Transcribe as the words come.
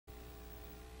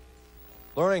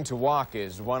Learning to walk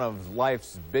is one of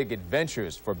life's big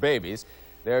adventures for babies.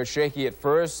 They're shaky at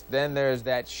first, then there's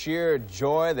that sheer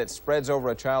joy that spreads over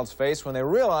a child's face when they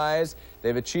realize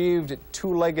they've achieved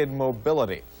two-legged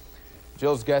mobility.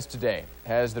 Jill's guest today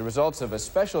has the results of a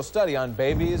special study on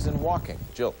babies and walking.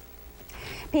 Jill.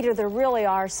 Peter, there really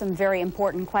are some very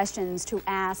important questions to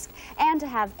ask and to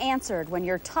have answered when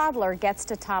your toddler gets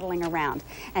to toddling around.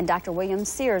 And Dr. William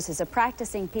Sears is a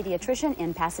practicing pediatrician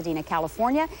in Pasadena,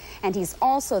 California, and he's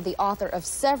also the author of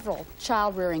several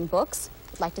child-rearing books.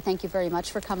 I'd like to thank you very much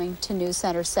for coming to News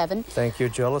Center 7. Thank you,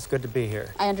 Jill. It's good to be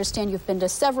here. I understand you've been to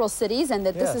several cities and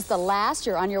that this is the last.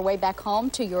 You're on your way back home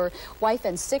to your wife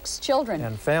and 6 children.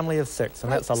 And family of 6,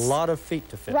 and that's a lot of feet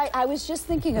to fit. Right, I was just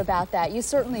thinking about that. You've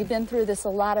certainly been through this a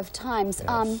lot of times.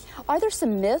 Yes. Are there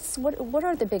some myths? What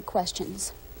are the big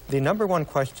questions? The number one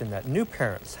question that new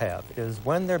parents have is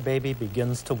when their baby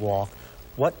begins to walk,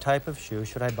 what type of shoe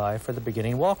should I buy for the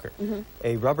beginning walker?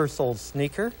 A rubber-soled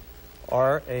sneaker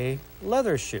or a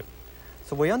leather shoe?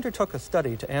 So we undertook a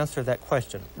study to answer that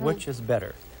question, which is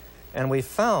better? And we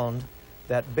found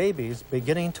that babies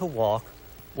beginning to walk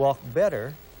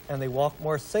better and they walk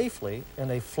more safely in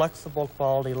a flexible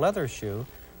quality leather shoe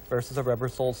versus a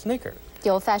rubber-soled sneaker. The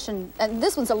old-fashioned, and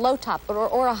this one's a low top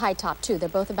or a high top too. They're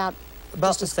both about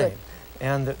the same.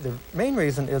 And the main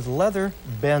reason is leather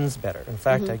bends better. In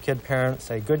fact, I kid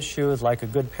parents, a good shoe is like a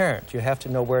good parent. You have to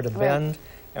know where to bend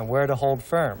and where to hold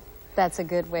firm. That's a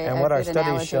good way. And what our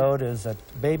study showed is that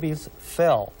babies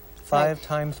fell 5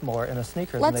 times more in a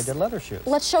sneaker than they did leather shoes.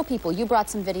 Let's show people. You brought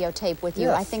some videotape with you.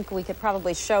 Yes. I think we could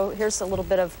probably show. Here's a little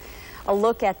bit of a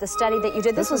look at the study that you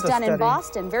did. This was done in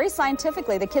Boston, very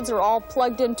scientifically. The kids are all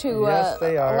plugged into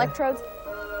electrodes.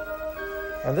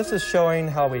 And this is showing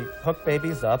how we hooked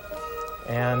babies up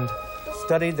and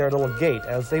studied their little gait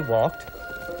as they walked,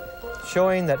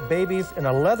 showing that babies in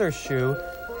a leather shoe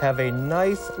have a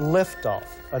nice lift-off,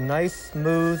 a nice,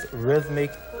 smooth, rhythmic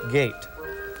gait.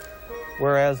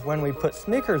 Whereas when we put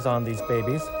sneakers on these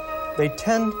babies, they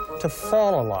tend to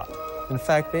fall a lot. In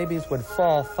fact, babies would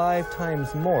fall 5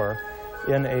 times more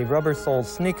in a rubber-soled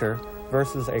sneaker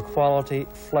versus a quality,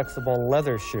 flexible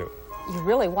leather shoe. You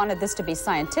really wanted this to be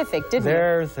scientific, didn't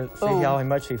you? See how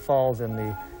much he falls in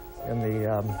the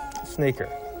sneaker.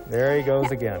 There he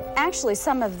goes again. Actually,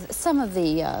 some of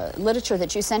the literature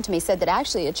that you sent to me said that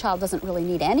actually a child doesn't really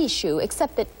need any shoe,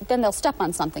 except that then they'll step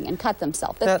on something and cut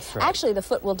themselves. That's right. Actually, the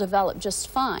foot will develop just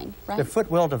fine, right? The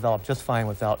foot will develop just fine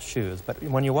without shoes. But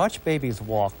when you watch babies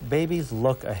walk, babies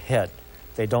look ahead.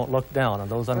 They don't look down,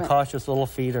 and those uncautious little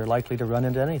feet are likely to run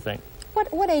into anything.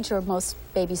 What age are most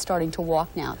babies starting to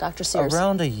walk now, Dr. Sears?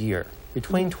 Around a year.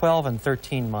 Between 12 and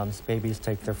 13 months, babies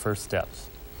take their first steps.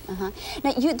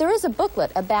 Now, there is a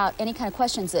booklet about any kind of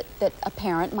questions that a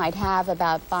parent might have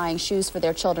about buying shoes for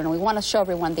their children, and we want to show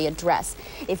everyone the address.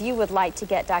 If you would like to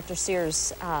get Dr.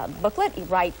 Sears' booklet, you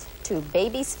write to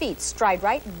Baby's Feet, Stride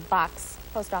Right,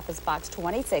 Post Office Box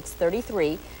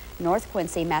 28633, North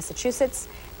Quincy, Massachusetts.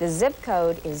 The zip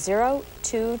code is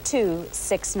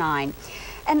 02269.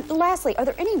 And lastly, are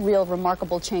there any real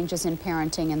remarkable changes in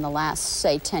parenting in the last,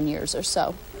 say, 10 years or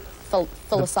so?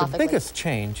 Philosophically. The biggest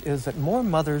change is that more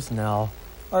mothers now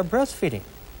are breastfeeding.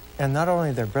 And not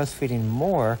only they're breastfeeding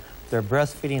more, they're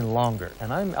breastfeeding longer.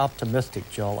 And I'm optimistic,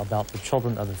 Jill, about the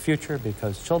children of the future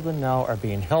because children now are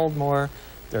being held more,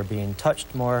 they're being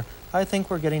touched more. I think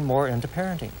we're getting more into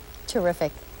parenting.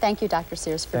 Terrific. Thank you, Dr.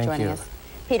 Sears, for joining us. Thank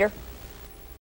you. Peter.